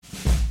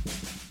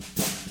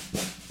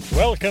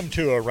Welcome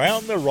to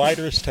Around the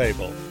Writer's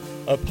Table,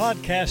 a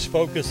podcast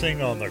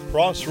focusing on the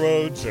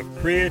crossroads of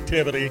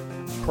creativity,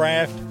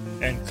 craft,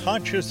 and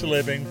conscious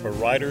living for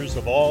writers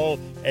of all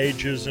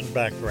ages and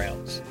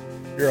backgrounds.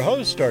 Your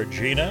hosts are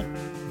Gina,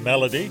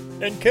 Melody,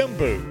 and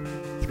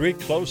Kimbu, three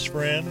close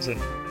friends and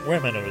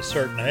women of a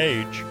certain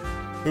age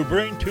who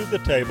bring to the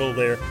table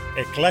their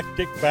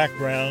eclectic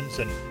backgrounds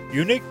and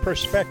unique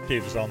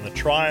perspectives on the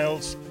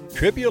trials,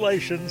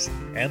 tribulations,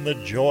 and the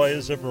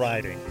joys of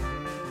writing.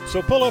 So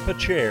pull up a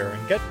chair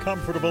and get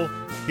comfortable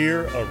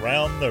here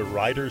around the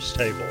writer's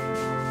table.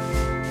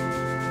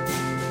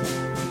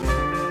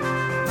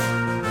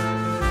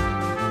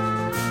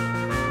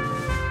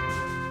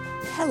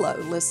 Hello,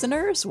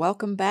 listeners.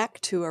 Welcome back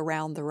to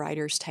Around the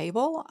Writer's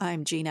Table.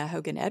 I'm Gina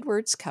Hogan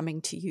Edwards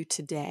coming to you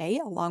today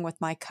along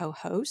with my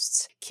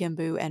co-hosts,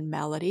 Kimbu and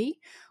Melody.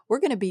 We're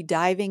going to be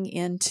diving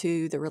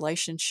into the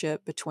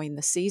relationship between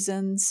the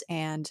seasons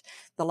and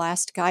the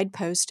last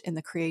guidepost in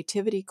the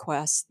creativity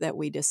quest that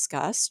we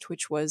discussed,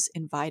 which was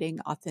inviting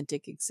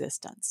authentic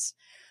existence.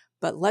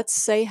 But let's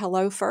say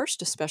hello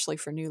first, especially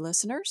for new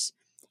listeners.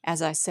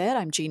 As I said,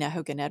 I'm Gina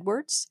Hogan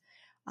Edwards.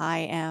 I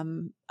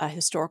am a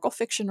historical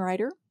fiction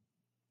writer.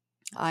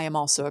 I am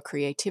also a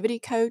creativity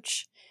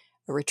coach,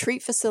 a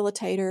retreat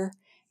facilitator,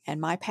 and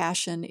my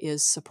passion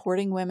is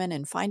supporting women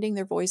in finding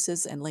their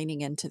voices and leaning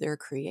into their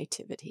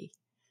creativity.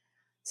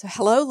 So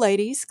hello,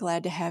 ladies.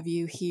 Glad to have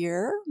you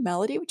here.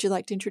 Melody, would you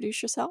like to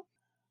introduce yourself?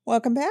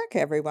 Welcome back,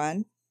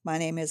 everyone. My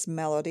name is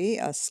Melody,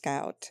 a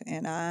scout,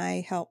 and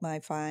I help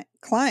my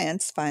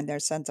clients find their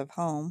sense of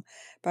home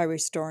by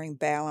restoring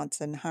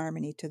balance and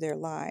harmony to their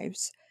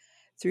lives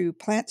through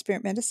plant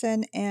spirit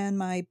medicine and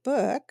my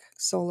book,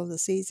 Soul of the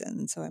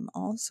Season. So I'm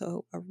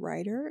also a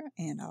writer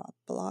and a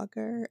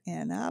blogger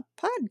and a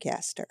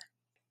podcaster.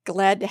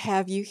 Glad to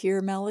have you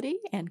here, Melody.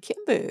 And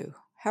Kimbu,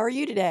 how are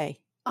you today?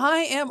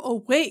 I am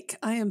awake.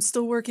 I am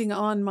still working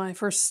on my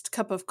first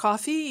cup of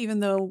coffee, even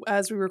though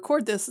as we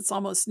record this, it's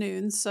almost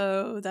noon.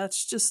 So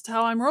that's just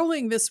how I'm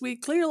rolling this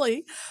week,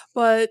 clearly.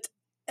 But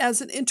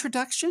as an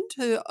introduction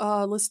to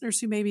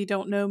listeners who maybe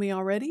don't know me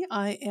already,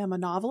 I am a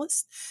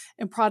novelist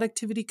and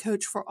productivity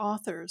coach for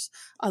authors.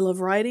 I love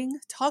writing,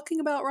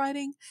 talking about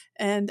writing,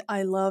 and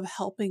I love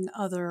helping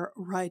other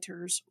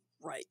writers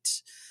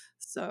write.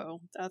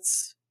 So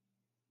that's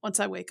once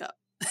I wake up.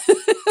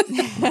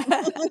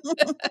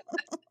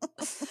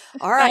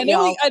 All right,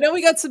 y'all. I know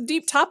we got some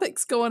deep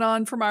topics going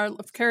on from our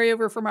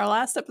carryover from our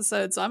last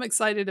episode, so I'm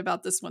excited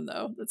about this one,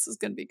 though. This is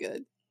going to be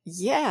good.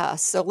 Yeah,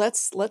 so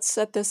let's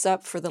set this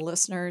up for the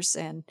listeners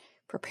and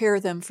prepare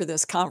them for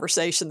this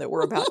conversation that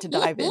we're about to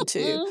dive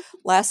into.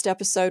 Last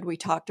episode, we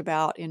talked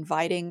about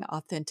inviting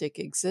authentic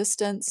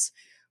existence,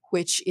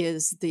 which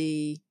is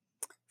the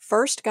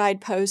first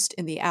guidepost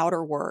in the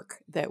outer work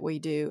that we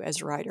do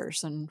as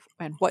writers. And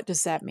what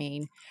does that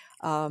mean?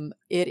 We've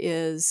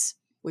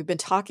been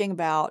talking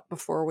about,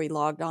 before we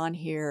logged on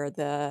here,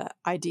 the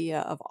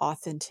idea of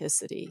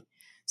authenticity.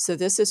 So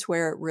this is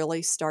where it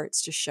really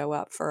starts to show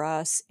up for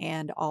us,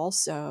 and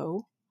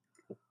also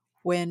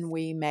when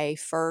we may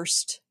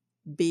first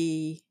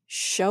be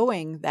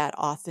showing that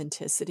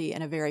authenticity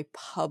in a very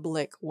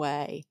public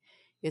way.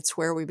 It's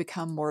where we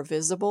become more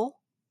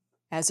visible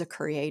as a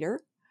creator.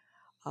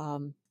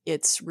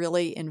 It's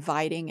really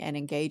inviting and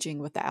engaging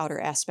with the outer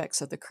aspects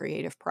of the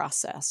creative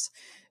process.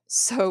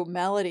 So,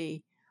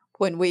 Melody,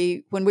 when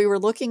we were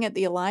looking at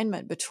the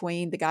alignment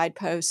between the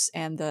guideposts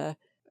and the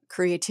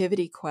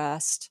creativity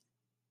quest,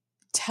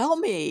 tell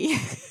me,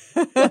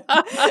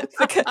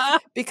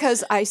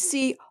 because I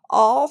see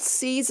all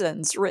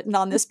seasons written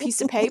on this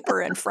piece of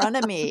paper in front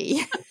of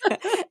me,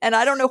 and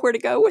I don't know where to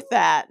go with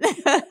that.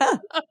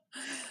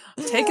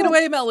 Take it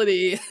away,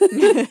 Melody.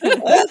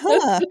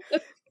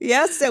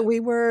 Yeah, so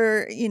we've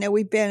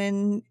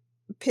been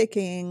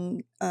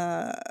picking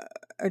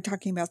or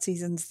talking about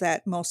seasons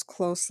that most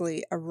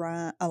closely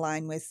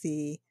align with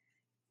the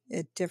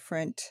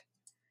different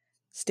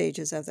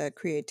stages of the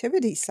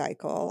creativity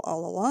cycle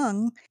all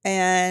along.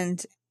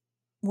 And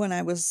when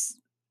I was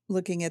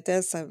looking at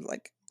this, I was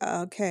like,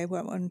 okay,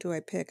 what one do I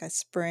pick? A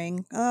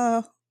spring?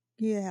 Oh,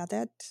 yeah,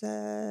 that's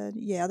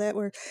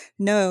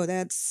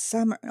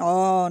summer.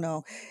 Oh,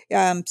 no.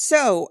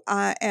 So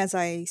as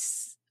I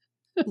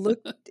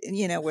looked,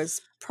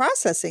 was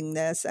processing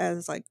this, I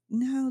was like,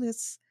 no,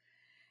 this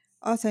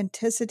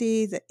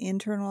authenticity, the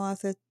internal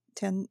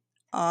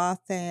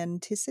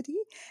authenticity,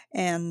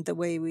 and the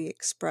way we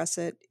express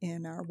it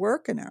in our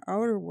work and our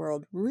outer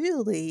world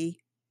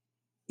really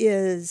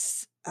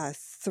is a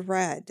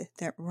thread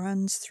that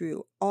runs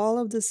through all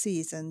of the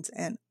seasons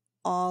and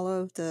all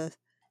of the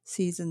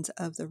seasons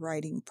of the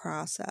writing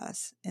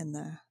process and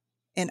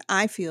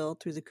I feel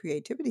through the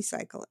creativity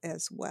cycle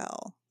as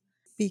well.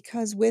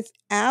 Because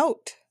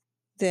without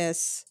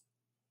this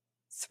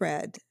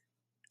thread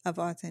of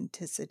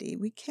authenticity,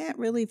 we can't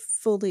really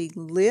fully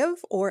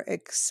live or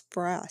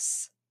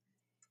express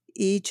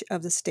each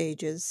of the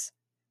stages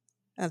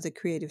of the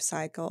creative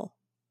cycle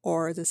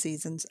or the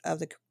seasons of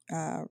the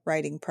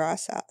writing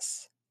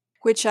process.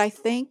 Which I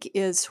think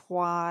is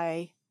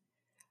why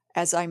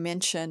as I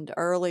mentioned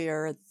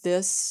earlier,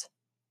 this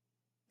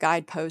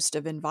guidepost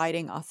of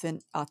inviting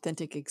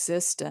authentic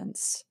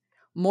existence,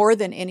 more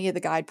than any of the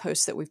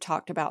guideposts that we've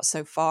talked about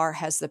so far,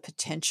 has the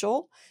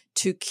potential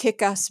to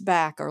kick us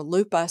back or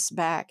loop us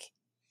back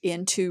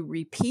into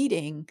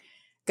repeating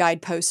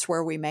guideposts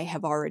where we may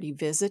have already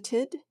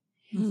visited.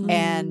 Mhm.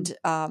 And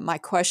my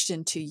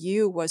question to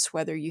you was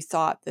whether you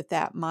thought that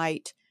that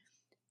might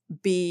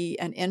be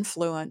an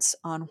influence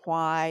on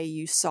why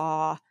you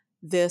saw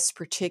this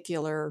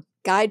particular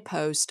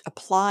guidepost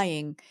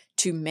applying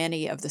to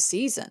many of the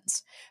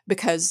seasons.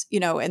 Because, you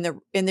know, in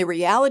the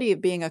reality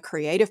of being a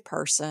creative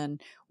person,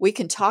 we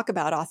can talk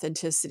about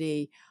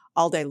authenticity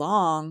all day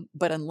long,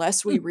 but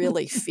unless we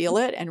really feel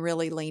it and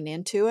really lean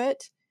into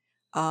it,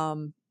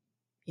 um,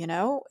 you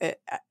know,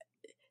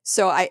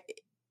 so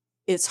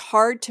it's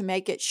hard to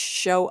make it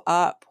show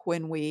up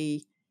when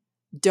we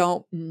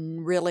don't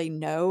really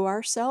know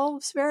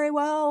ourselves very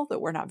well, that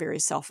we're not very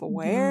Mhm.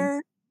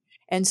 self-aware.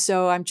 And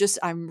so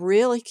I'm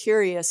really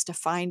curious to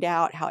find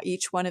out how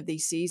each one of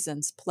these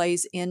seasons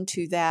plays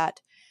into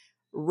that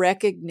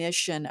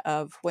recognition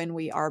of when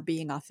we are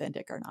being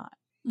authentic or not.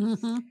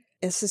 Mm-hmm.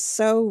 This is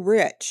so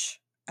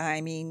rich.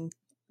 I mean,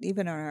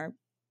 even on our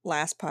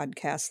last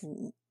podcast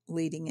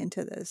leading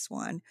into this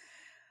one,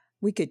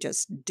 we could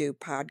just do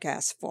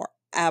podcasts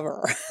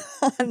forever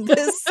on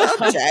this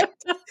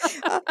subject,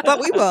 but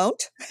we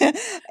won't.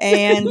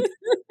 And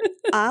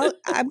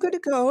I'm going to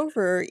go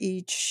over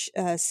each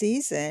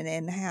season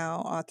and how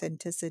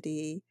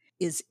authenticity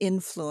is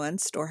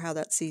influenced, or how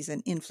that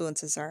season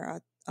influences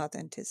our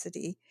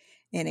authenticity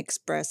in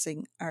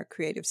expressing our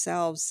creative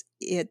selves.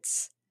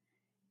 It's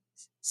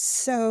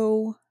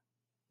so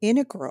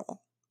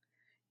integral.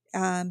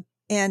 And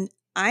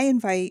I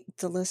invite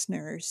the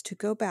listeners to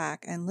go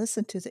back and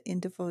listen to the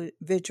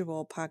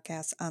individual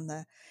podcasts on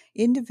the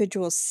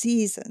individual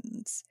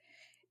seasons,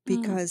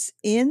 because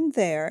in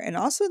there, and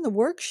also in the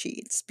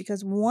worksheets,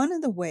 because one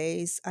of the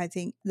ways I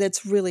think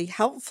that's really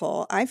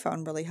helpful, I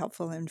found really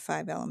helpful in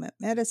 5-element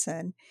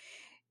medicine,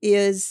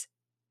 is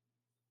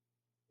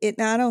it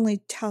not only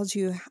tells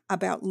you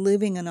about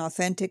living an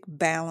authentic,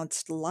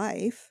 balanced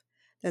life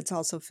that's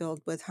also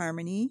filled with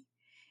harmony,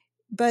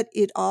 but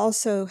it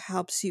also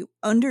helps you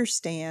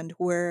understand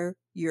where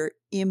you're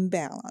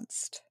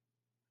imbalanced.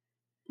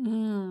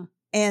 Mm.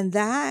 And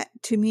that,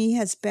 to me,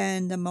 has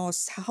been the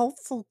most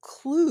helpful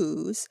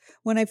clues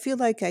when I feel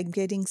like I'm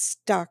getting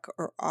stuck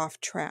or off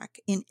track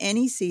in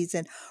any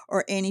season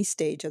or any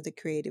stage of the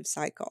creative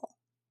cycle.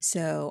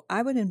 So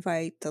I would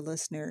invite the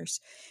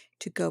listeners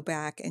to go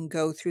back and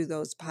go through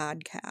those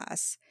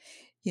podcasts.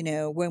 You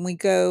know, when we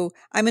go,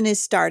 I'm going to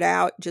start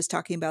out just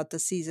talking about the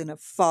season of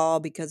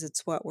fall, because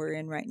it's what we're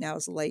in right now,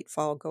 is late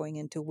fall going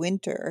into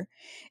winter.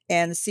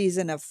 And the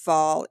season of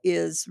fall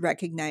is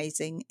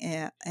recognizing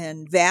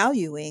and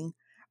valuing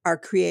our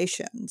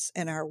creations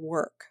and our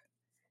work,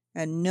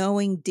 and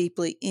knowing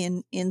deeply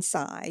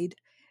inside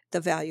the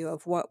value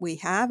of what we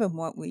have and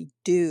what we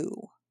do.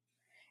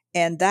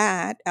 And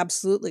that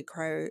absolutely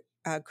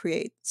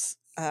creates,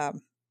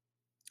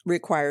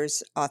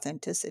 requires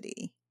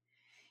authenticity.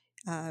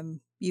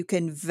 You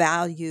can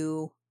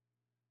value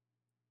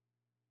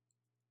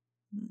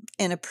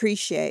and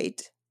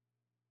appreciate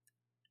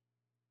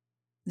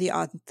the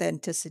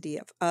authenticity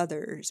of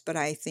others, but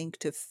I think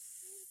to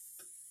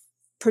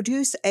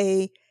produce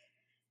a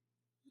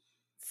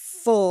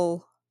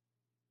full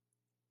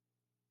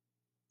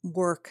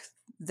work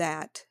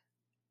that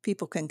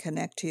people can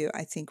connect to,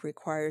 I think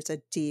requires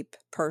a deep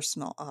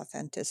personal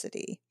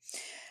authenticity.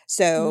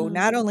 So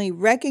not only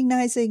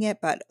recognizing it,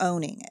 but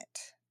owning it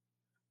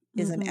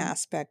is an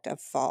aspect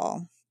of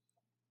fall.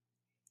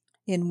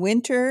 In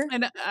winter,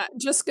 And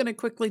just going to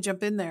quickly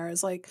jump in there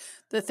is like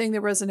the thing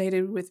that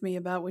resonated with me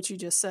about what you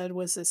just said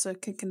was this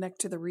can connect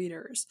to the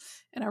readers.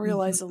 And I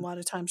realize a lot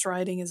of times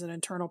writing is an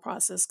internal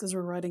process because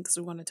we're writing because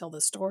we want to tell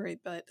the story.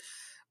 But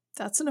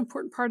that's an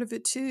important part of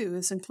it too,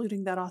 is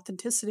including that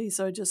authenticity.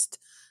 So it just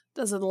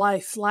doesn't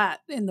lie flat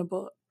in the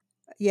book.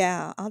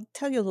 Yeah, I'll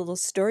tell you a little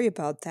story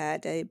about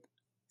that.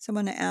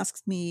 Someone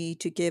asked me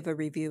to give a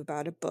review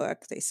about a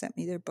book. They sent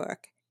me their book.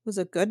 It was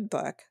a good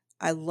book.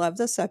 I love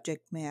the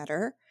subject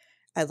matter.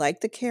 I like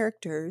the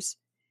characters.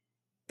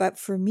 But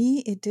for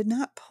me, it did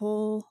not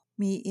pull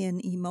me in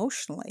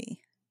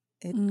emotionally.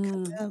 It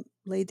kind of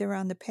laid there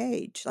on the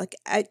page. Like,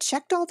 I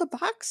checked all the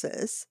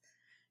boxes.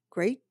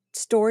 Great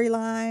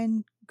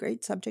storyline,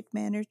 great subject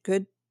matter,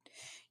 good,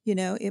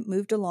 it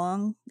moved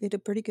along at a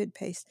pretty good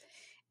pace.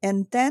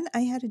 And then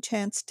I had a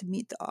chance to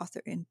meet the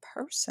author in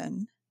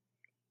person,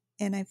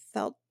 and I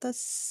felt the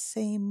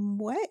same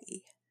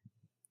way.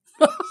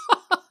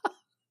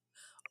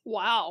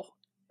 Wow.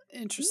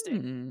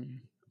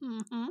 Interesting.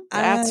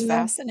 That's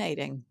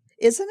fascinating.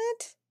 Isn't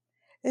it?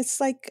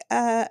 It's like,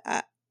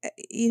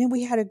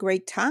 we had a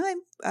great time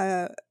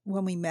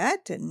when we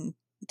met and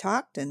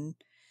talked and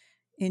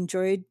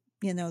enjoyed,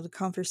 the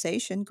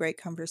conversation, great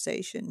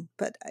conversation.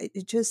 But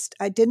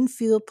I didn't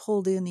feel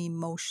pulled in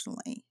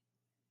emotionally.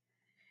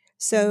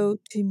 So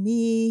to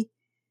me,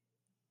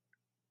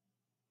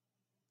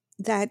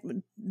 that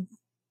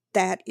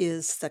that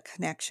is the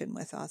connection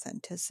with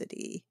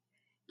authenticity.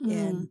 Mm.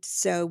 And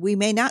so we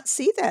may not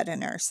see that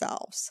in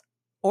ourselves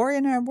or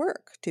in our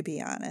work, to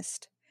be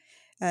honest,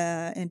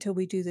 until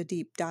we do the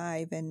deep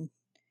dive and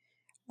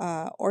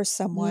or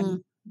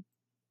someone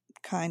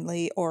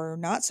kindly or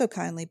not so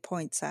kindly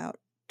points out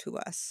to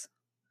us,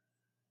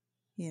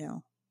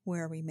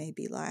 where we may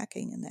be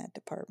lacking in that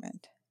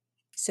department.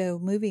 So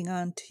moving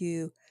on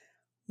to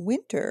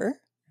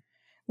winter.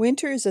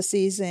 Winter is a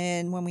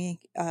season when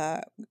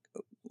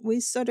we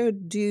sort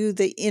of do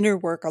the inner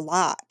work a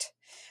lot.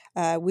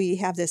 We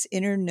have this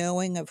inner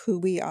knowing of who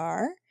we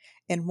are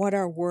and what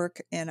our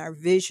work and our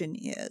vision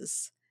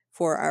is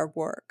for our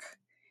work.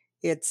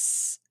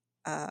 It's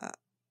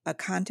a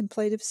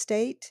contemplative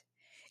state,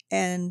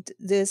 and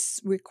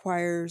this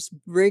requires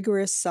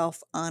rigorous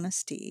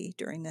self-honesty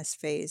during this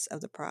phase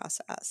of the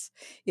process.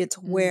 It's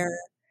where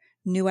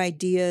new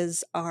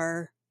ideas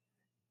are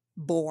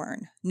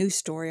born, new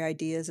story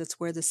ideas. It's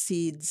where the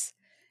seeds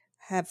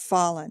have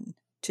fallen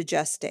to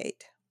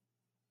gestate.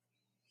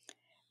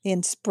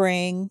 In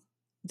spring,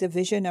 the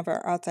vision of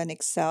our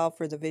authentic self,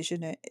 or the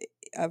vision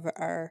of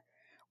our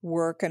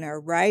work and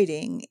our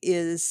writing,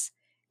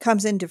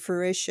 comes into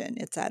fruition.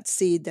 It's that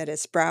seed that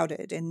has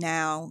sprouted, and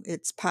now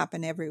it's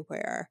popping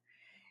everywhere.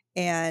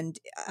 And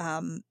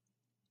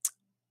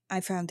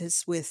I found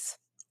this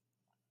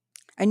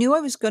I knew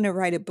I was going to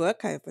write a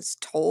book. I was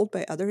told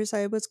by others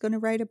I was going to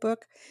write a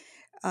book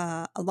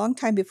a long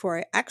time before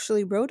I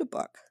actually wrote a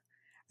book.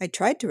 I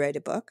tried to write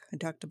a book. I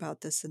talked about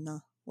this in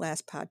the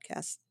last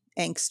podcast.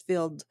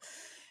 Angst-filled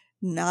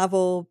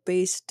novel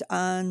based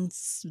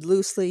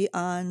loosely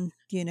on,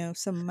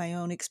 some of my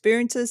own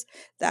experiences.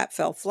 That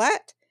fell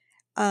flat.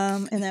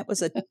 And that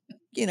was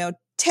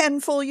 10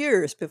 full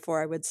years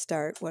before I would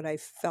start what I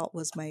felt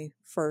was my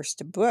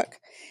first book.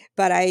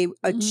 But I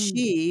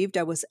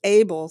was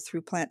able,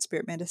 through plant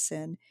spirit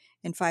medicine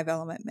and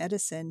 5-element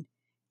medicine,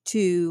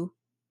 to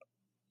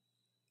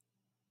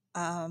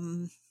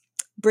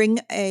bring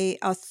a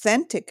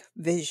authentic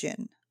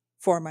vision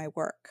for my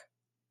work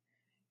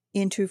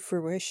into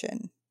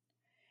fruition.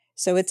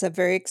 So it's a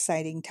very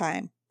exciting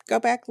time. Go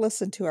back,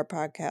 listen to our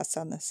podcasts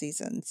on the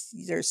seasons.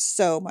 There's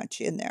so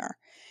much in there.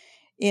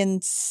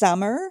 In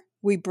summer,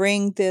 we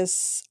bring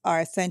our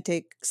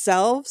authentic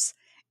selves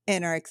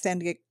and our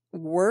authentic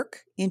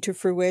work into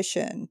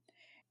fruition.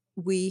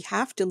 We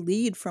have to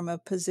lead from a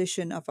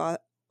position of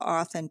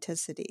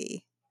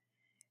authenticity.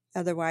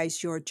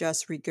 Otherwise, you're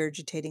just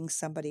regurgitating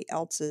somebody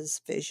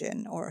else's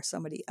vision or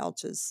somebody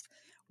else's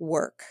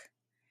work.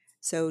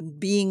 So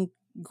being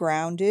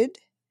grounded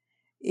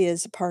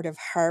is a part of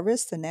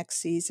harvest the next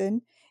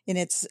season, and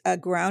it's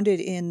grounded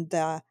in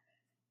the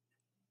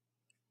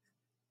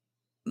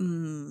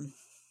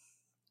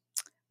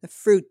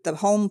fruit, the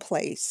home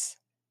place,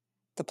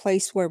 the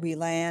place where we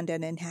land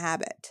and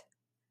inhabit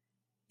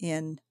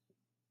in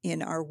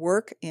our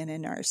work and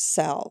in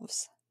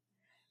ourselves.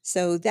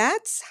 So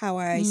that's how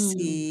I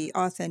see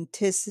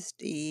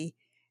authenticity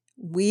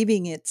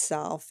weaving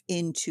itself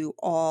into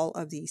all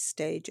of these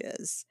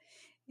stages.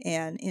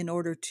 And in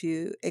order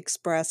to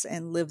express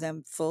and live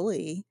them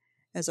fully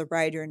as a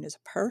writer and as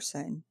a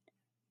person,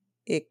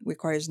 it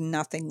requires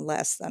nothing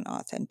less than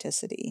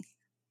authenticity.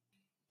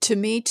 To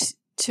me,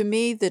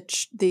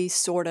 the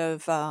sort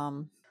of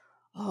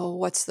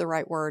what's the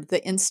right word?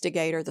 The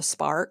instigator, the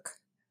spark,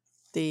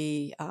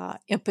 the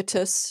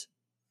impetus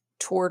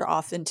toward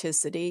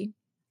authenticity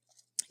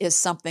is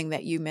something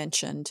that you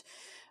mentioned,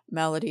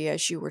 Melody,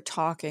 as you were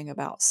talking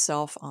about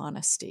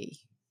self-honesty.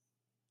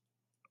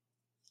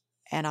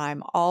 And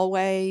I'm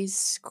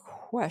always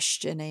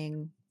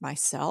questioning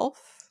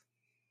myself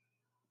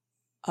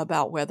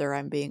about whether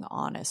I'm being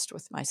honest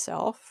with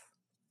myself.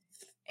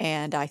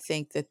 And I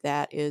think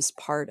that is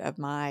part of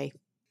my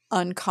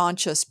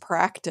unconscious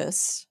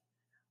practice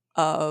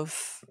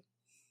of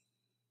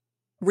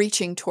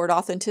reaching toward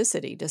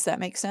authenticity. Does that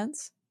make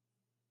sense?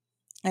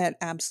 It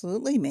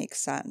absolutely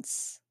makes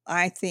sense.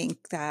 I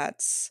think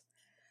that's,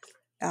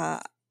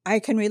 I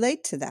can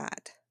relate to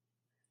that.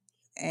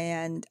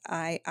 And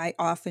I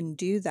often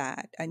do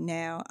that. And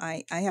now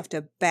I have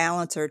to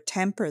balance or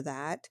temper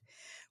that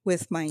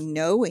with my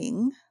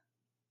knowing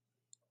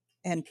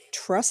and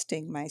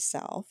trusting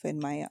myself and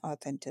my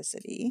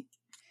authenticity.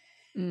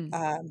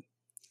 But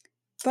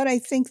I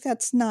think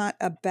that's not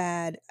a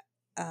bad,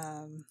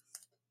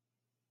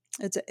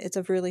 it's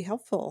a really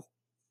helpful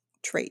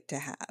trait to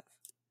have.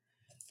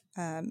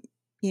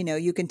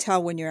 You can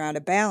tell when you're out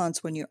of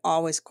balance when you're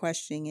always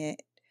questioning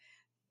it,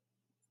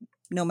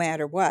 no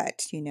matter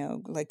what,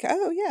 like,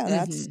 oh yeah,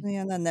 that's,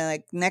 and then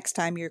like next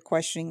time you're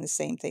questioning the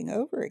same thing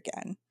over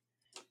again.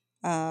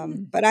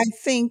 But I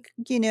think,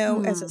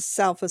 as a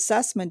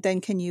self-assessment,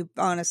 then can you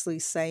honestly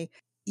say,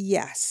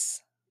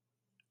 yes,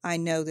 I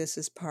know this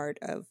is part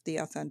of the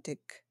authentic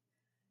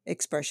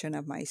expression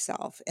of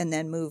myself, and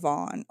then move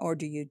on? Or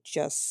do you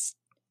just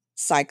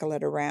cycle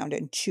it around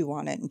and chew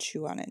on it and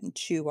chew on it and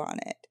chew on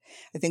it?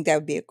 I think that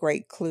would be a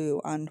great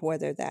clue on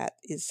whether that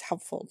is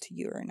helpful to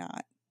you or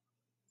not.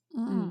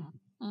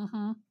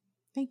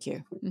 Thank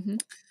you.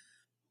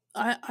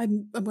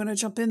 I'm going to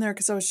jump in there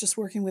because I was just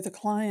working with a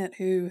client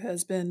who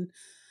has been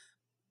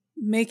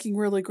making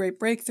really great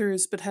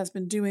breakthroughs, but has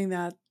been doing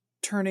that,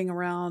 turning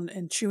around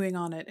and chewing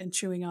on it and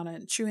chewing on it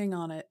and chewing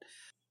on it.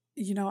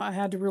 I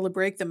had to really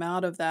break them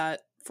out of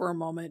that for a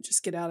moment,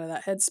 just get out of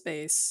that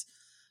headspace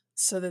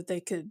so that they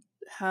could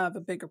have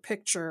a bigger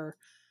picture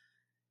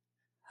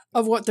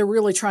of what they're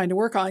really trying to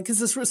work on. Because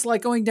this was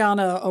like going down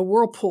a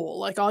whirlpool.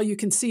 Like all you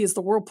can see is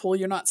the whirlpool.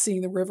 You're not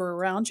seeing the river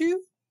around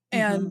you.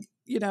 And,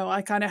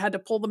 I kind of had to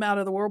pull them out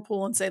of the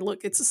whirlpool and say, look,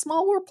 it's a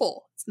small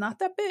whirlpool. It's not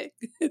that big.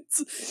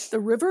 The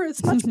river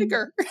is much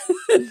bigger.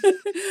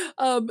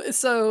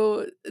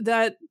 So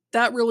that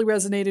really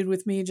resonated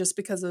with me just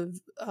because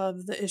of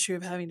the issue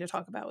of having to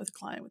talk about with a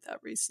client with that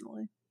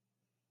recently.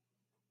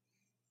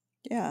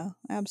 Yeah,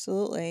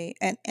 absolutely.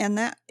 And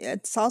that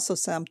it's also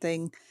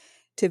something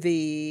to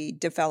be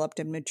developed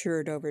and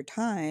matured over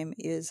time,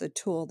 is a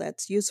tool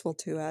that's useful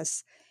to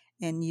us,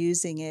 and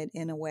using it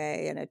in a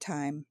way at a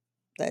time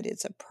that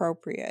is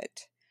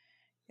appropriate.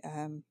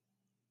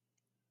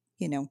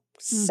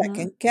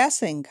 Second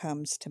guessing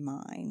comes to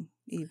mind.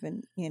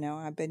 Even,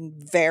 I've been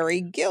very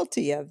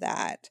guilty of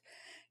that.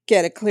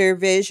 Get a clear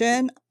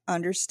vision,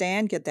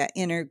 understand, get that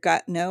inner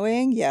gut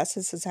knowing, yes,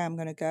 this is how I'm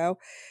going to go.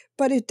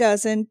 But it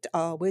doesn't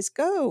always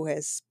go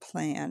as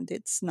planned.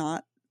 It's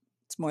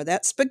more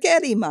that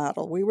spaghetti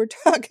model we were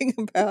talking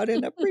about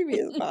in a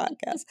previous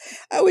podcast.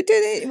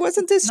 It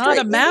wasn't this not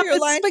straight a map, linear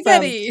line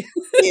spaghetti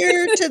from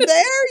here to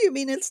there. You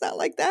mean it's not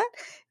like that?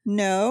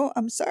 No,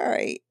 I'm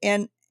sorry.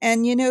 And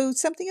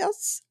something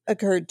else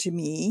occurred to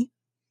me,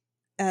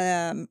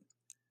 that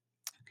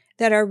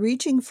our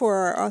reaching for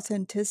our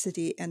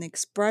authenticity and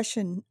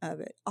expression of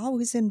it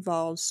always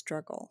involves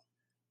struggle.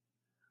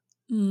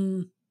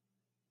 Darn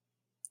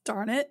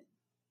it.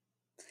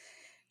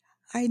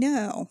 I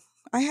know.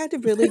 I had to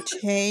really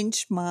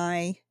change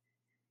my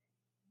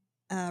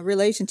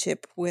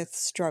relationship with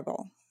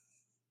struggle.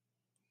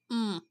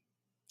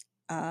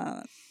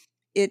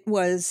 It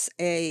was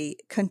a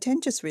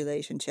contentious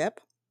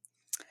relationship,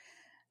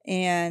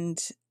 and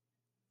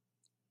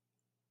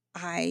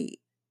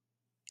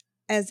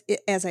as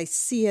I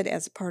see it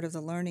as part of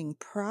the learning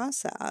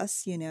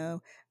process,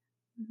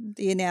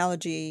 the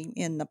analogy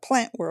in the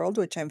plant world,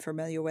 which I'm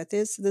familiar with,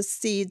 is the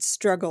seed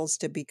struggles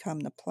to become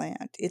the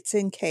plant. It's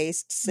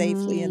encased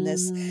safely in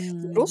this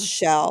little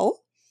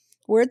shell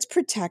where it's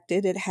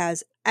protected. It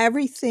has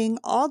everything,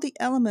 all the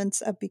elements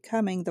of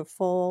becoming the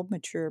full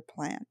mature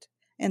plant,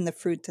 and the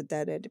fruit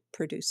that it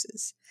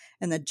produces,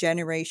 and the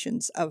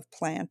generations of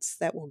plants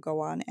that will go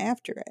on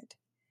after it.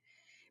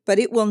 But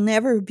it will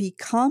never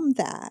become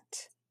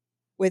that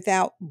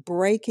without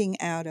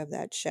breaking out of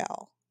that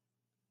shell.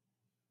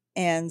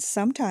 And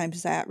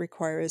sometimes that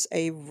requires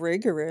a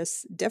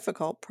rigorous,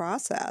 difficult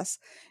process.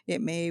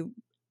 It may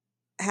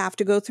have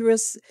to go through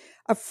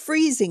a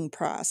freezing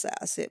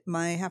process. It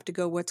might have to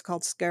go what's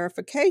called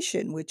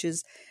scarification, which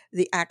is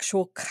the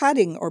actual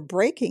cutting or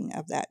breaking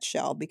of that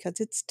shell because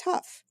it's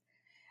tough.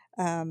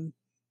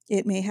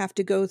 It may have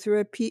to go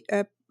through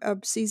a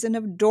season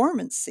of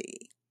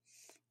dormancy,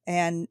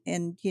 and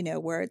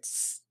where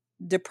it's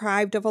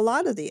deprived of a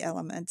lot of the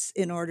elements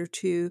in order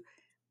to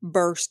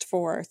burst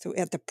forth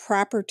at the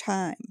proper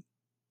time.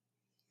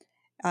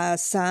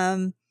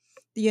 Some,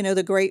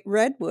 the great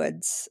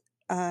redwoods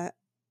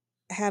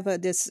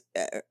have this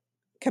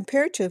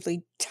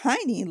comparatively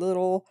tiny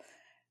little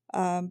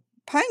pine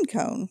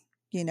cone,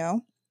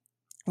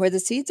 where the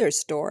seeds are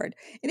stored,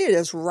 and it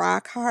is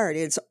rock hard.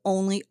 It's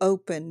only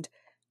opened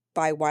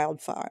by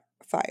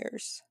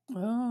wildfires.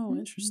 Oh,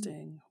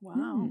 interesting.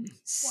 Wow.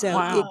 So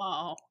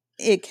wow.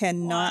 It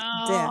cannot.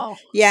 Wow.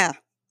 Yeah.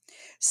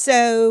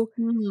 So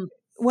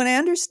when I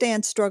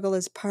understand struggle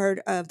as part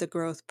of the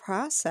growth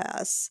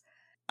process,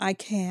 I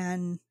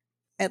can,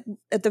 at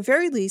the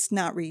very least,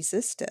 not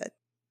resist it.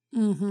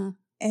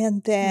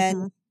 And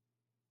then,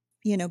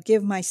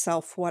 give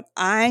myself what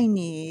I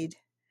need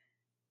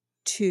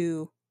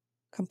to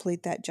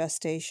complete that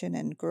gestation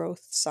and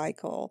growth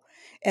cycle.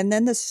 And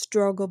then the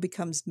struggle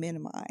becomes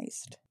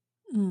minimized.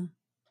 Well,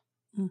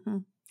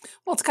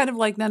 it's kind of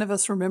like none of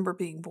us remember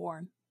being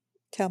born.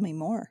 Tell me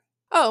more.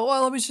 Oh,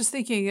 well, I was just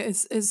thinking,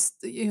 is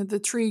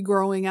the tree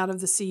growing out of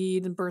the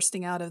seed and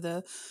bursting out of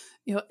the,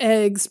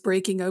 eggs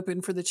breaking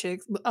open for the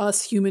chicks,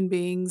 us human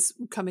beings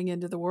coming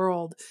into the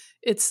world.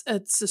 It's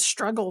a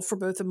struggle for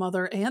both the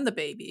mother and the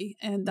baby.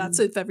 And that's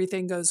if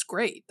everything goes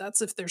great.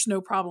 That's if there's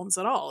no problems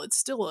at all. It's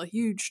still a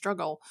huge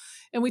struggle.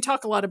 And we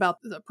talk a lot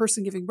about the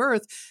person giving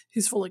birth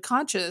who's fully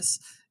conscious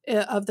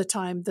of the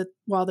time that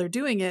while they're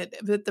doing it,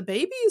 but the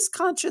baby is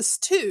conscious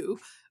too.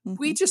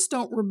 We just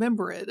don't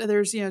remember it.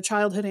 There's,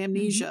 childhood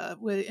amnesia,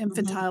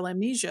 infantile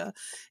amnesia.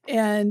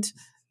 And,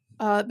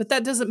 but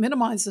that doesn't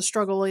minimize the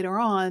struggle later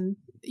on.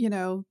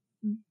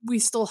 We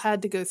still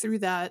had to go through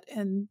that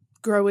and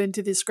grow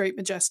into this great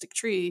majestic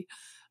tree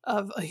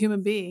of a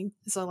human being,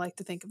 as I like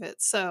to think of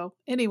it. So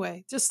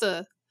anyway, just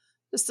a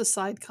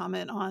side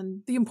comment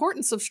on the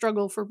importance of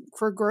struggle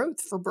for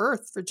growth, for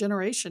birth, for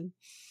generation,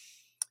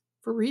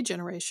 for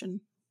regeneration.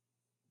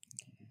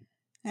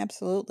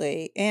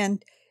 Absolutely.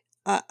 And,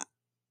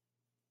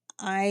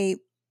 I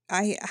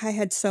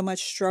had so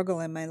much struggle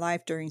in my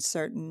life during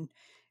certain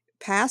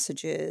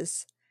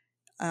passages.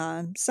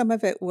 Some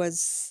of it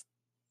was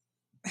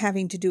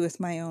having to do with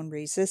my own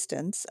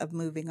resistance of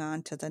moving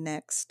on to the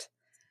next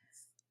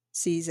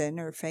season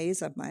or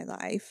phase of my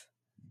life.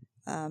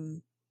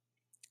 And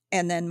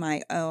then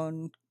my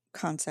own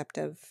concept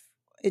of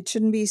it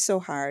shouldn't be so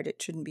hard.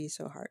 It shouldn't be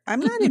so hard.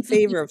 I'm not in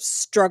favor of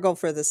struggle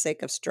for the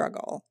sake of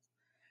struggle.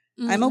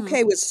 I'm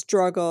okay with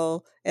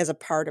struggle as a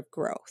part of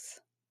growth.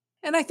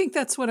 And I think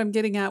that's what I'm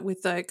getting at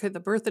with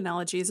the birth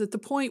analogy is at the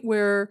point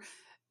where,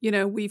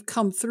 we've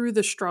come through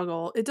the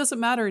struggle. It doesn't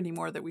matter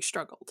anymore that we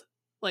struggled.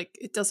 Like,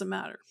 it doesn't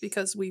matter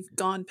because we've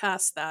gone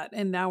past that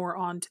and now we're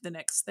on to the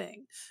next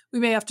thing. We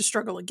may have to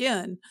struggle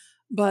again,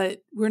 but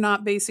we're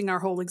not basing our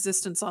whole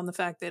existence on the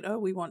fact that, oh,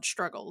 we once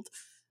struggled.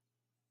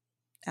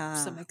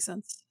 Does that make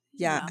sense?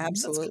 Yeah,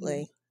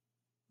 absolutely.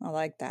 I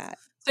like that.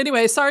 So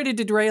anyway, sorry to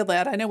derail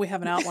that. I know we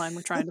have an outline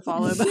we're trying to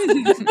follow, but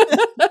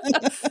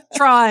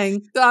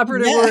trying, the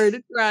operative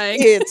word, trying.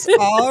 It's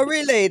all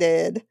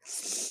related.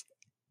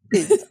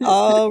 It's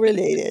all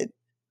related.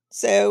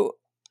 So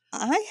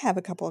I have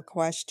a couple of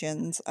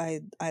questions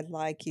I'd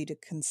like you to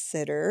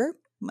consider,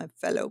 my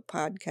fellow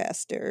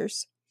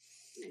podcasters.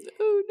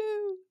 Oh,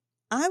 no.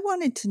 I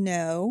wanted to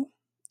know,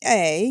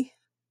 A,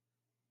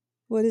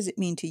 what does it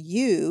mean to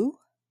you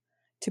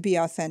to be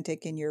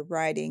authentic in your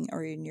writing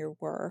or in your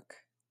work?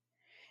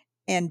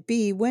 And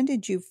B, when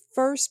did you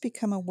first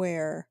become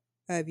aware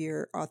of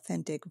your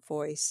authentic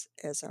voice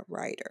as a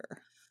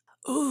writer?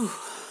 Ooh.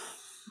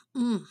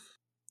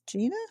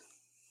 Gina?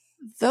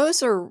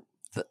 Those are,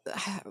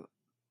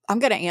 I'm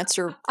going to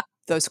answer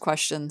those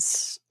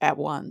questions at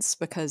once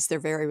because they're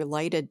very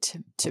related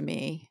to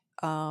me.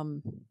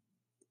 I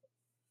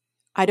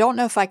don't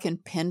know if I can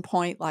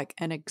pinpoint like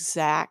an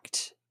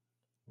exact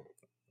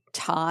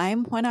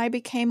time when I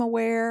became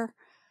aware,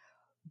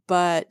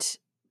 but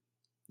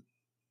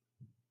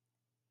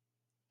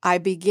I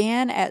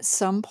began at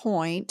some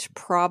point,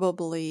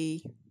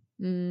 probably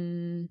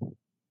 8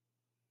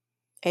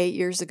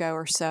 years ago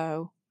or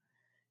so,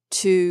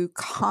 to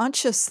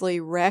consciously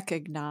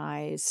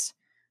recognize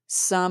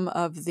some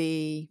of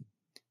the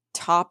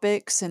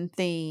topics and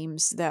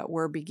themes that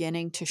were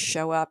beginning to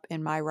show up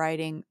in my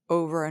writing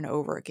over and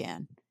over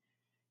again.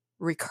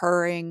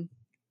 Recurring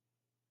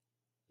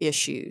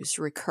issues,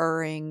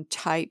 recurring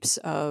types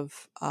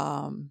of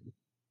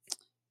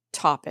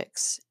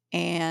topics.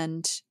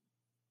 And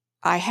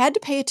I had to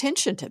pay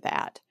attention to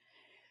that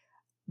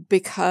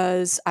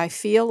because I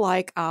feel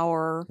like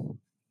our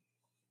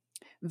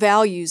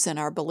values and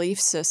our belief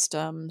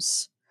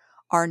systems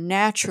are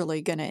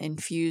naturally going to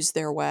infuse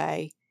their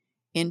way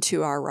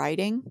into our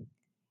writing.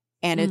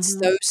 And it's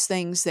those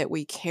things that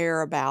we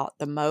care about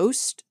the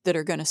most that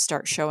are going to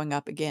start showing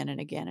up again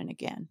and again and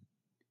again.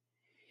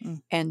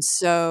 And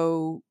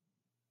so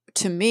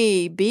to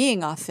me,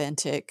 being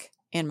authentic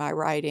in my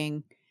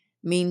writing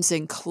means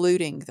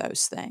including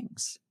those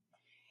things.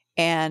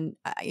 And,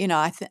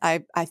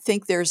 I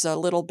think there's a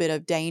little bit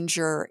of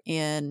danger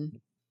in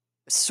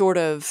sort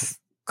of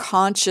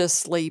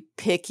consciously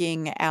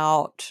picking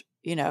out,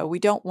 we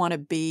don't want to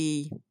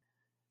be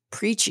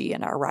preachy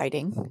in our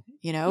writing.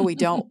 We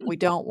don't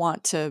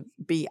want to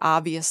be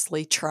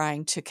obviously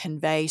trying to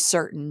convey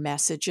certain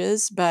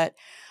messages, but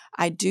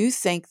I do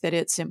think that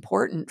it's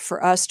important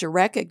for us to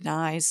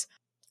recognize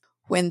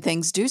when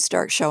things do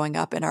start showing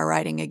up in our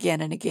writing again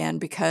and again,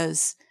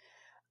 because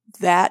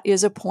that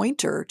is a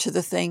pointer to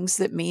the things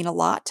that mean a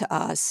lot to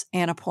us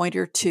and a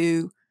pointer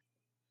to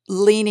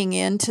leaning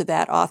into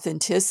that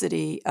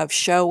authenticity of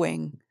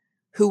showing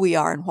who we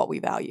are and what we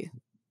value.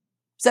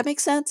 Does that make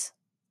sense?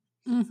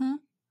 Mm-hmm.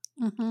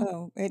 Mm-hmm.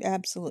 Oh, it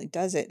absolutely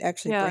does. It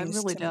actually brings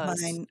really to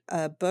mind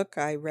a book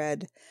I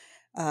read,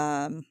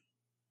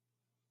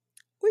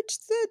 which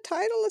the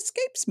title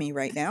escapes me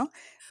right now.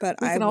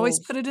 But we can always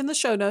put it in the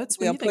show notes.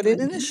 We'll put it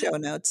in the show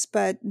notes.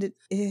 But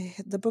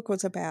the book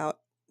was about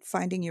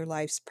finding your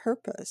life's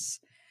purpose.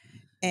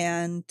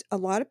 And a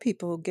lot of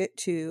people get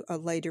to a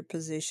later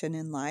position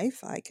in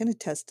life. I can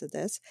attest to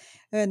this,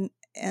 and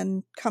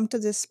come to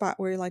this spot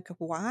where you're like,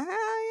 why am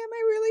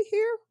I really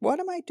here? What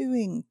am I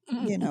doing?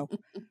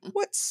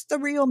 What's the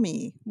real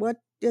me?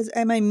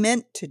 Am I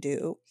meant to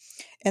do?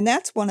 And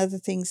that's one of the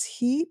things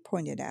he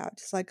pointed out.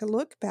 It's like a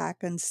look back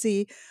and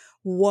see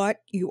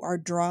what you are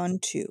drawn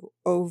to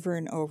over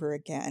and over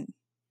again.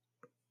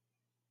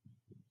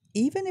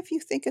 Even if you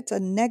think it's a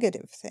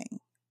negative thing,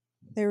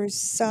 there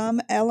is some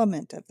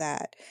element of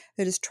that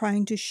is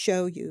trying to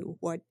show you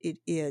what it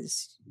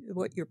is,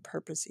 what your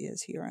purpose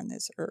is here on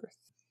this earth.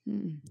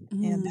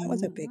 And that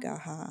was a big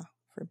aha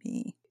for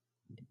me.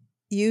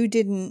 You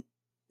didn't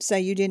say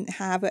you didn't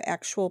have an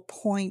actual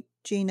point,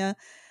 Gina,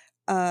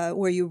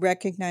 where you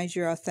recognize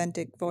your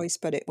authentic voice,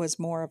 but it was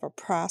more of a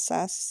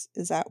process.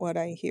 Is that what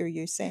I hear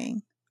you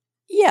saying?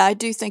 Yeah, I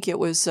do think it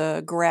was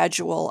a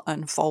gradual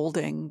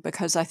unfolding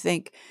because I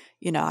think,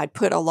 I'd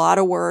put a lot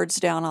of words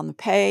down on the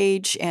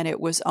page, and it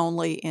was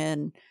only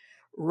in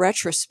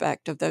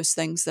retrospect of those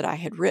things that I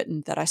had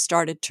written that I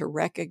started to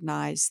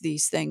recognize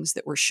these things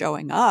that were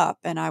showing up.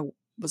 And I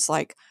was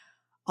like,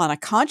 on a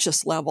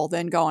conscious level,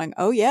 then going,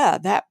 oh yeah,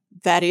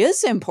 that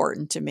is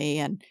important to me.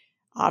 And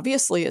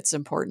obviously it's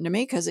important to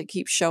me because it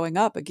keeps showing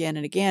up again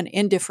and again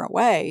in different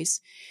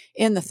ways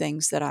in the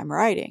things that I'm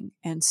writing.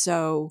 And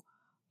so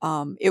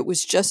it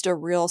was just a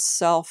real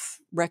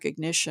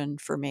self-recognition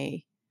for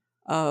me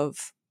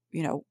of,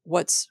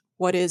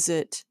 what is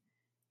it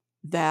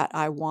that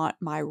I want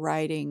my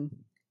writing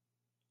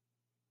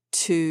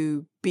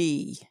to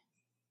be.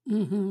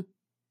 Mm-hmm.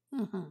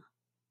 Mm-hmm.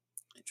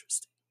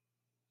 Interesting.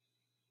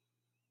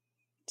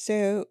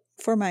 So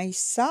for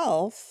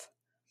myself,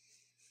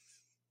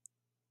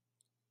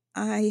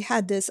 I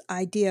had this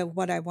idea of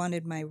what I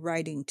wanted my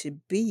writing to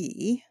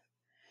be,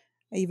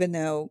 even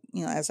though,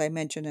 as I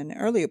mentioned in an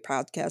earlier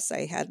podcast,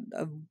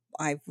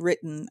 I've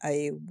written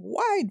a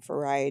wide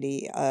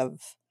variety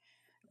of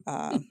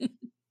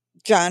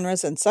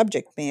genres and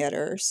subject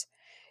matters.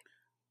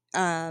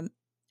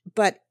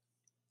 But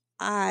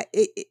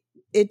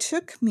it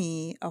took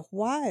me a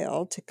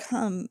while to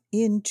come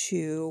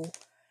into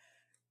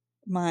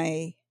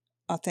my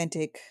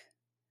authentic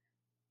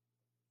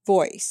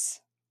voice.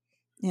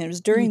 And it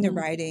was during the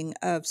writing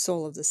of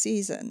Soul of the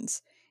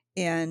Seasons.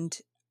 And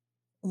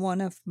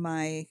one of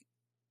my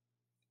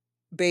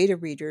beta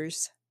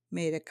readers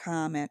made a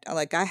comment,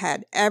 like I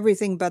had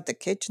everything but the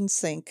kitchen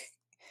sink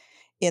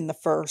in the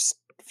first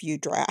few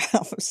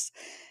drafts.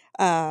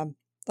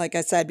 Like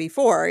I said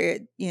before,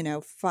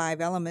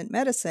 5-element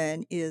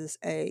medicine is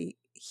a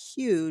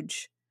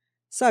huge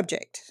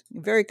subject,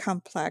 very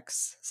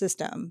complex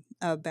system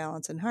of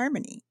balance and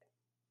harmony.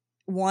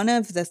 One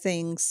of the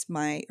things one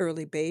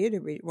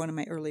of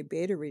my early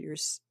beta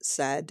readers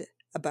said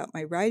about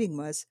my writing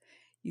was,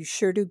 "You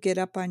sure do get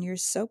up on your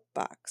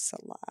soapbox a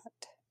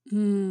lot."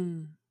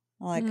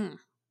 Like,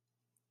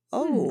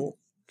 oh,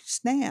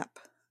 snap,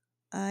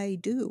 I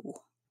do.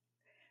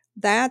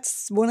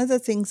 That's one of the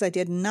things I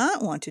did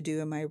not want to do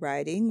in my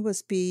writing,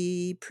 was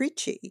be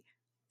preachy.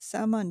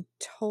 Someone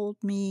told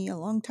me a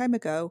long time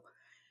ago,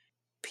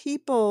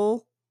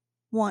 people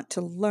want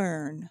to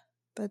learn,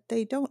 but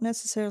they don't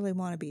necessarily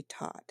want to be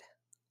taught.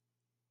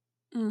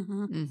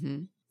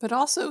 But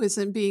also,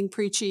 isn't being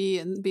preachy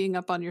and being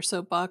up on your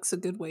soapbox a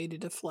good way to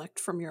deflect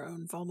from your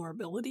own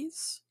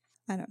vulnerabilities?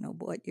 I don't know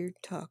what you're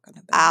talking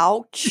about.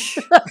 Ouch.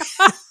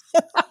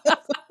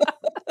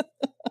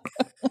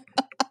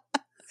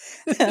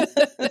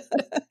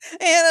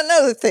 And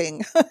another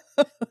thing.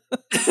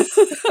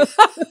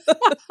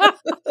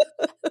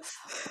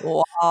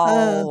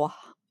 Wow.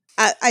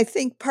 I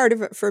think part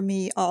of it for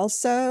me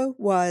also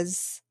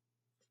was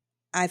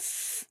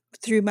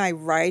through my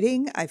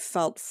writing, I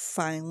felt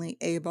finally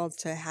able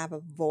to have a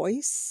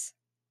voice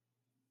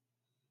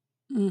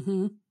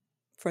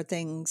for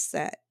things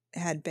that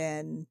had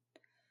been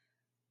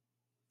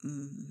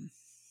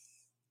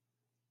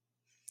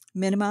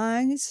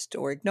minimized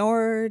or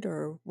ignored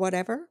or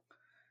whatever,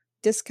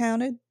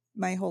 discounted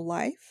my whole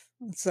life.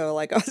 So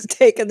like I was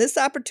taking this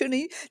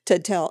opportunity to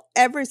tell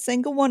every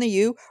single one of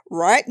you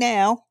right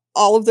now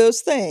all of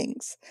those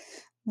things.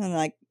 And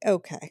like,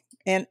 okay.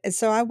 And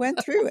so I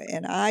went through it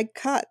and I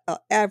cut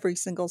every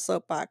single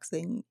soapbox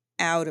thing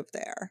out of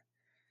there.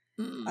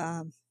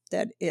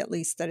 That at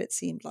least that it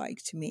seemed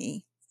like to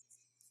me.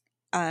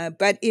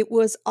 But it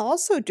was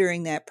also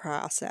during that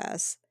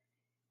process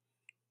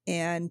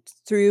and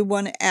through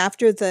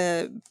after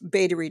the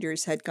beta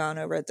readers had gone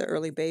over it, the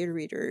early beta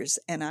readers,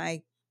 and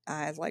I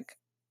like,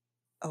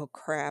 oh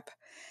crap,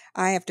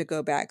 I have to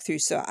go back through.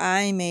 So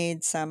I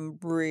made some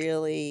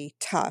really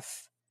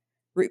tough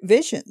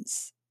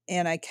revisions,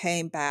 and I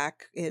came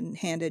back and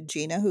handed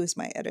Gina, who's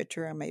my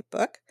editor on my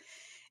book,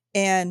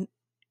 and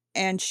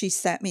she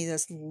sent me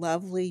this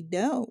lovely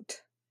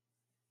note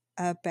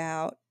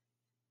about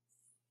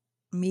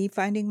me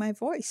finding my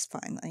voice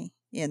finally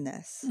in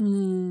this.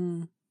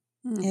 And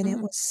it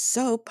was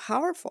so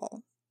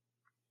powerful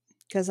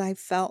because I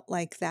felt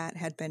like that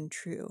had been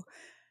true.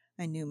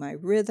 I knew my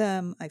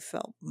rhythm. I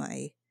felt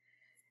my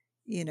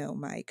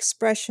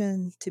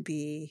expression to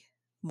be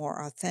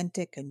more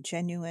authentic and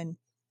genuine.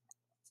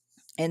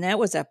 And that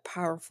was a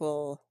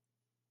powerful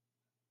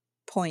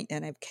point,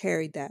 and I've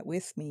carried that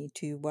with me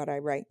to what I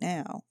write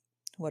now,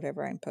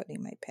 whatever I'm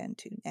putting my pen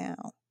to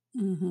now.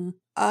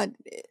 A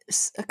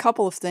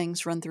couple of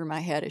things run through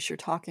my head as you're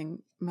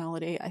talking,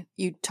 Melody.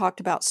 You talked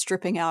about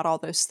stripping out all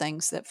those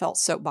things that felt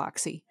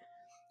soapboxy.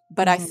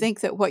 But I think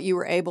that what you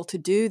were able to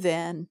do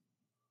then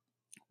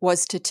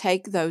was to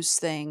take those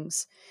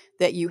things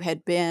that you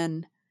had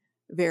been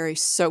very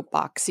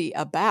soapboxy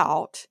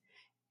about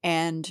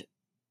and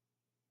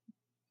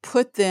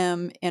put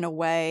them in a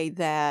way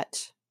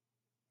that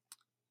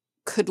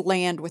could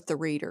land with the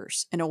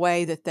readers, in a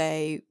way that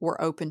they were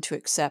open to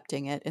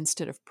accepting it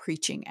instead of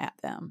preaching at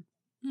them.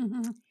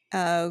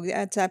 Oh,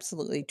 that's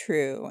absolutely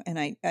true. And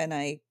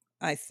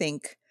I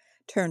think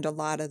turned a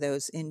lot of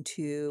those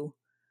into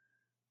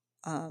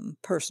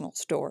personal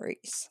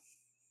stories.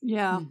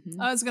 Yeah.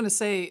 I was going to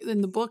say,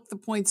 in the book, the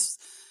points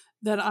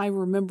that I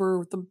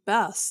remember the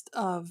best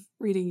of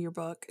reading your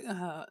book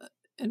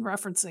and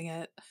referencing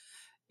it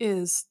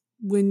is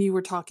when you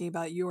were talking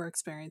about your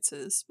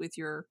experiences with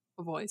your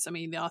of voice. I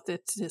mean, the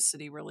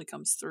authenticity really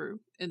comes through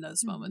in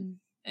those moments. Mhm.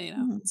 And, you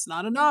know, it's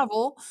not a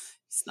novel.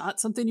 It's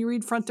not something you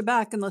read front to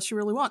back unless you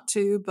really want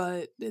to,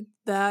 but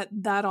that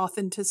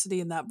authenticity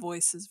in that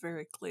voice is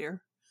very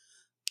clear.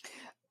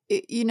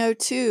 You know,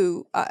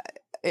 too,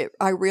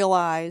 I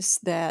realize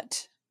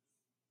that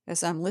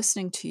as I'm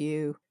listening to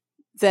you,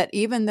 that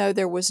even though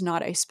there was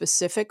not a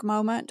specific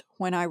moment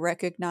when I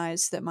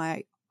recognized that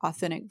my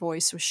authentic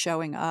voice was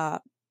showing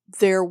up,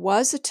 there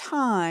was a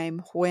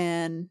time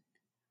when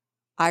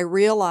I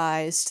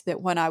realized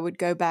that when I would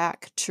go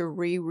back to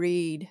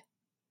reread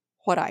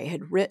what I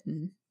had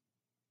written,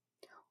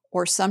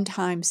 or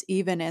sometimes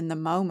even in the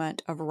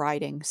moment of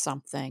writing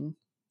something,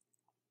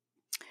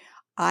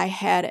 I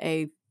had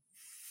a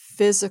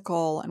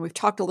physical, and we've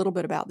talked a little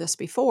bit about this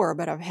before,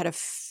 but I've had a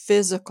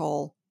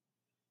physical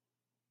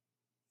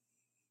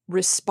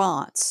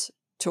response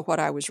to what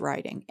I was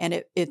writing.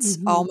 And it's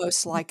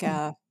almost like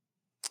a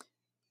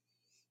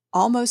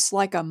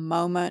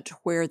moment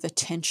where the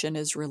tension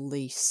is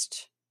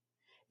released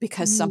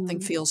because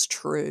something feels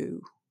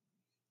true.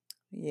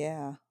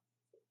 Yeah.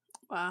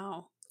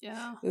 Wow.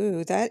 Yeah.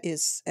 Ooh, that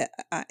is,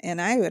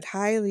 and I would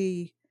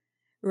highly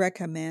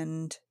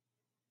recommend,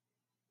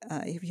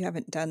 if you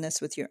haven't done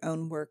this with your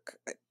own work,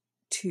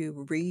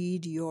 to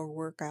read your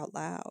work out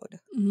loud.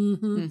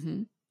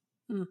 Mm-hmm.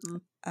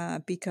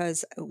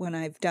 Because when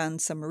I've done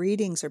some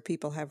readings or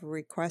people have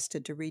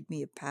requested to read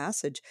me a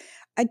passage,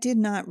 I did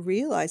not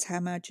realize how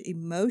much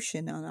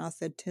emotion and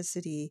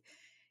authenticity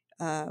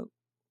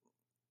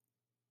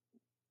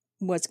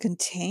was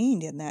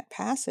contained in that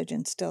passage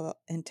until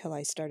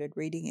I started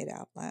reading it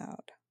out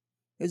loud.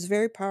 It was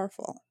very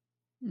powerful.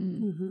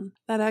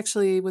 That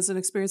actually was an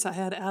experience I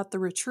had at the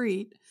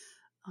retreat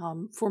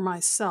for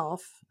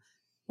myself,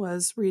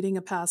 was reading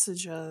a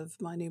passage of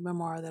my new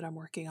memoir that I'm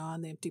working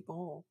on, The Empty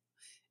Bowl.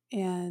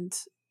 And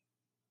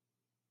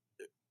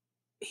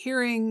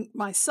hearing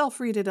myself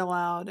read it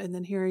aloud and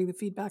then hearing the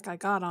feedback I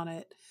got on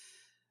it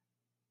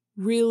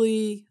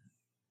really,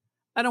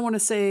 I don't want to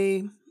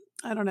say,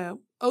 I don't know,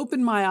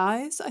 opened my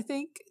eyes, I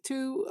think,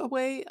 to a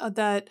way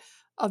that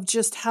of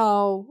just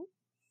how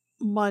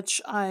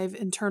much I've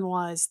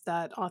internalized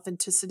that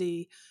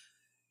authenticity.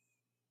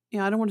 You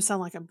know, I don't want to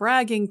sound like I'm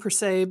bragging per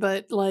se,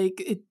 but like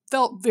it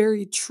felt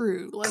very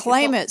true. Like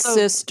Claim it,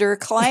 sister.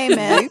 Claim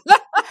it.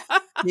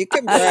 You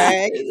can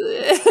brag.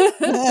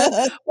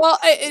 Well,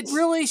 it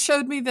really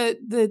showed me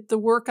that the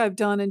work I've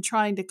done in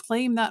trying to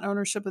claim that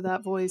ownership of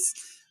that voice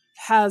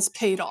has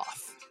paid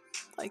off.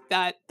 Like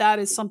that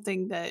is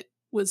something that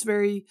was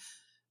very,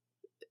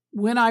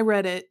 when I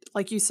read it,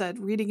 like you said,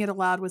 reading it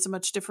aloud was a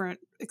much different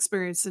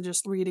experience than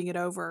just reading it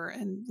over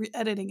and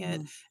editing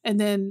it. And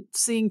then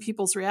seeing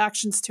people's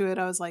reactions to it,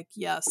 I was like,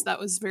 yes, that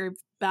was very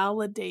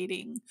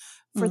validating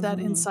for that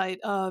insight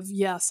of,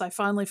 yes, I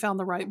finally found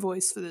the right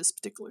voice for this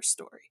particular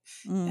story.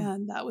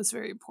 And that was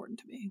very important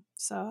to me.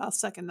 So I'll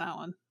second that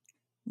one.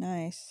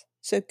 Nice.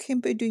 So,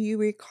 Kimber, do you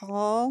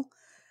recall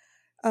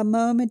a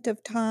moment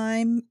of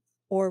time,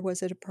 or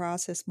was it a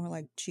process more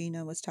like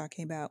Gina was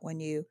talking about when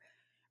you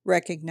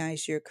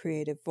recognize your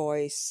creative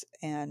voice,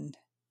 and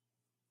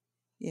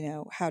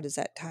how does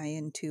that tie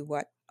into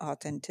what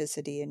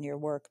authenticity in your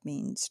work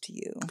means to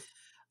you?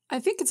 I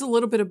think it's a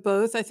little bit of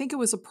both. I think it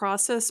was a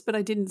process, but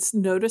I didn't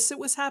notice it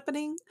was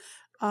happening.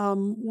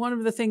 One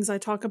of the things I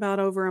talk about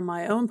over in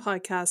my own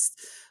podcast,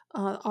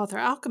 Author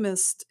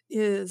Alchemist,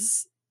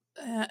 is,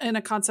 and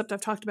a concept I've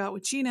talked about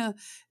with Gina,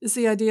 is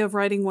the idea of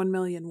writing 1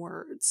 million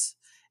words.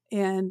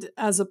 And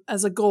as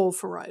a goal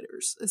for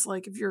writers, it's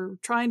like, if you're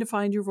trying to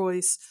find your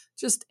voice,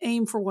 just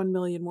aim for 1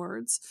 million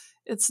words.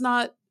 It's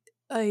not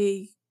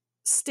a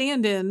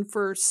stand-in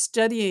for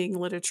studying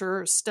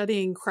literature or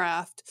studying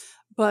craft,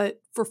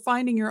 but for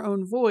finding your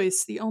own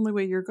voice, the only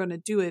way you're going to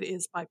do it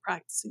is by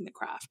practicing the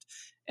craft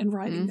and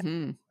writing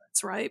that.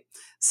 That's right.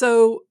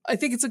 So I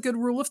think it's a good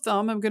rule of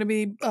thumb. I'm going to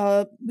be,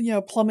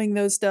 plumbing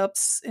those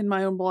depths in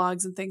my own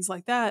blogs and things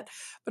like that.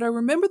 But I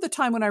remember the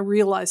time when I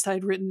realized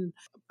I'd written,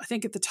 I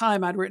think at the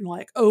time I'd written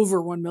like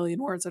over 1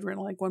 million words. I'd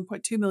written like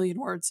 1.2 million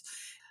words.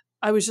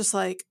 I was just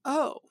like,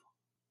 oh,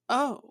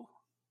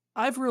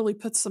 I've really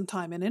put some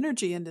time and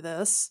energy into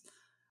this.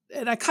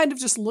 And I kind of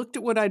just looked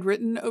at what I'd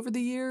written over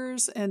the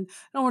years. And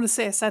I don't want to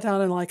say I sat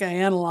down and like I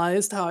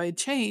analyzed how I'd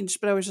changed,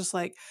 but I was just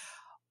like,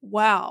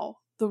 wow,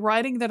 the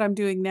writing that I'm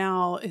doing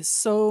now is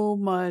so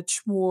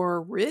much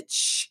more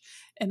rich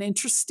and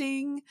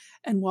interesting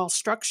and well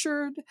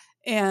structured.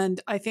 And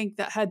I think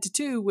that had to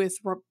do with,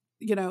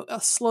 a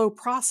slow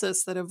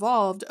process that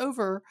evolved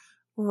over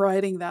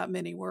writing that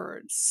many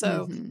words.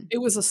 So it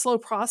was a slow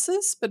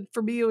process, but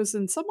for me, it was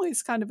in some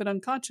ways kind of an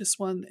unconscious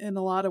one in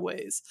a lot of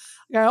ways.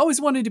 I always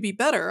wanted to be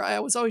better. I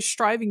was always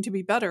striving to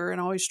be better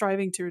and always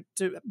striving to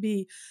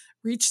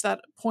reach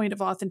that point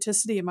of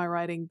authenticity in my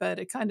writing, but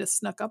it kind of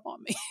snuck up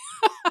on me.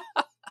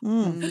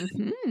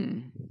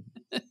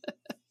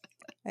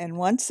 And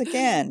once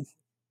again,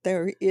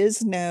 there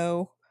is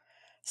no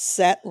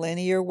set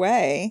linear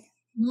way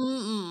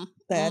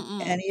that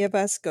any of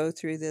us go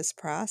through this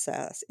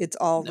process. It's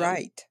all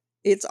right.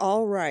 It's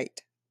all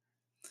right.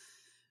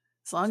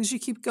 As long as you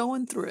keep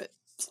going through it.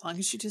 As long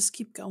as you just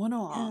keep going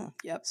along.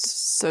 Yep.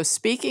 So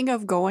speaking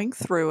of going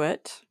through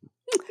it,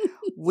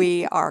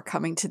 we are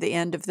coming to the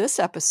end of this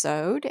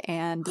episode,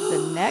 and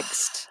the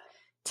next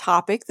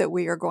topic that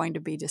we are going to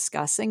be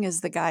discussing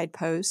is the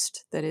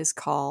guidepost that is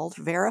called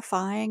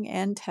Verifying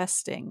and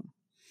Testing.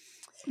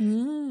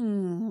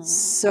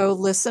 So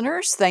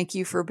listeners, thank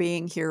you for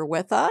being here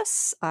with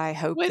us. I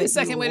hope Wait a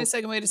second.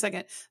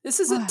 This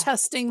isn't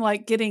testing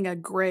like getting a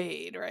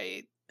grade,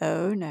 right?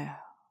 Oh, no.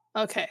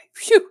 Okay.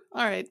 Phew.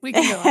 All right. We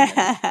can go on.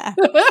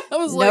 I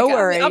was No like,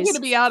 worries. I'm going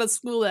to be out of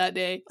school that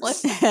day.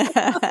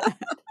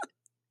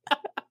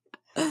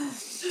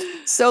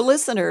 So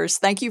listeners,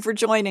 thank you for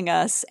joining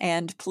us,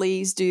 and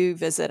please do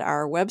visit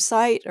our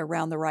website,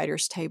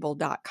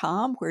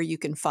 aroundthewriterstable.com, where you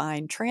can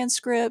find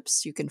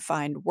transcripts, you can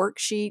find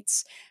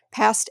worksheets,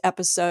 past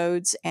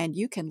episodes, and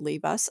you can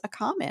leave us a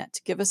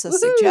comment. Give us a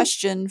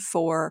suggestion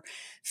for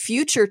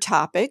future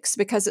topics,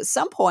 because at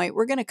some point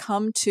we're going to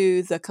come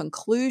to the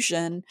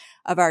conclusion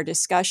of our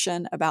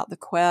discussion about the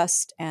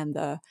quest and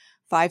the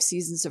 5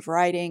 seasons of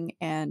writing,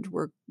 and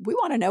we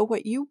want to know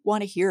what you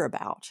want to hear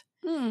about.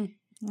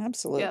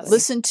 Absolutely. Yes.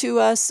 Listen to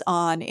us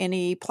on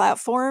any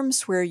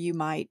platforms where you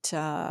might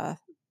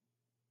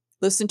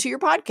listen to your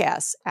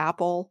podcasts,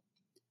 Apple,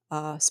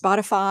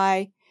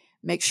 Spotify.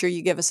 Make sure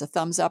you give us a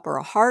thumbs up or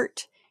a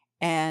heart,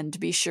 and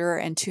be sure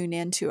and tune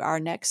in to our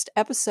next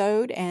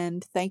episode.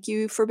 And thank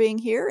you for being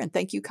here, and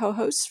thank you,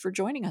 co-hosts, for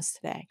joining us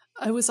today.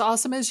 It was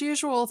awesome as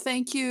usual.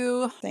 Thank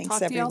you. Thanks,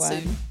 Talk to y'all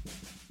everyone. soon.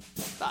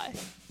 Bye.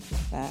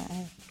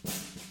 Bye.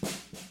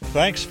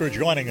 Thanks for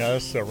joining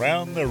us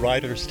around the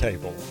writer's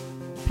table.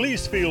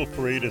 Please feel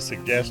free to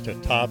suggest a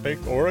topic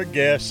or a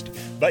guest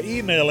by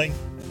emailing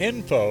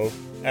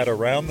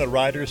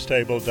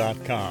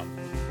info@aroundthewriterstable.com.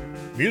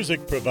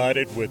 Music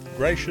provided with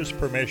gracious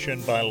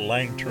permission by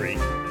Langtree.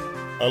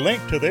 A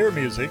link to their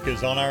music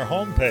is on our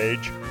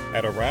homepage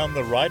at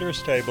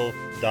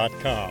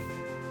aroundthewriterstable.com.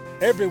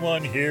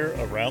 Everyone here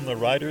around the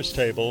Writer's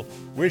Table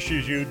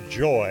wishes you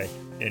joy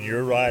in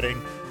your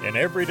writing and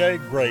everyday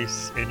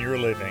grace in your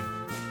living.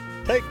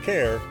 Take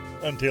care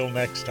until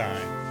next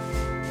time.